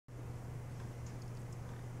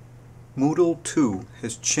Moodle 2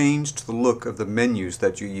 has changed the look of the menus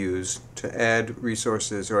that you use to add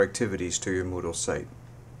resources or activities to your Moodle site.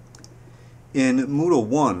 In Moodle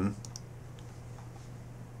 1,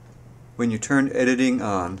 when you turn editing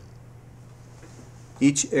on,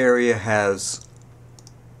 each area has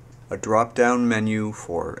a drop-down menu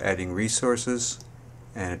for adding resources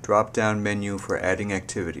and a drop-down menu for adding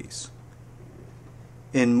activities.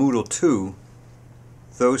 In Moodle 2,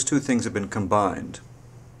 those two things have been combined.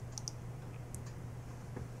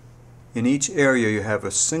 In each area you have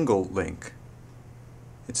a single link.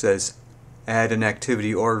 It says add an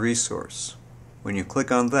activity or resource. When you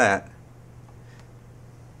click on that,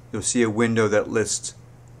 you'll see a window that lists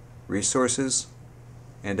resources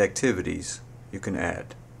and activities you can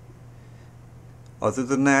add. Other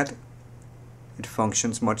than that, it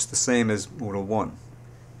functions much the same as Moodle 1.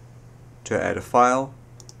 To add a file,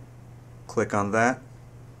 click on that.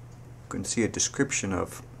 You can see a description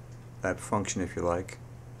of that function if you like,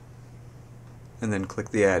 and then click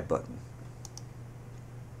the Add button.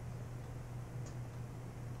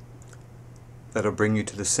 That'll bring you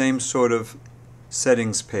to the same sort of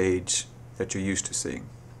settings page that you're used to seeing.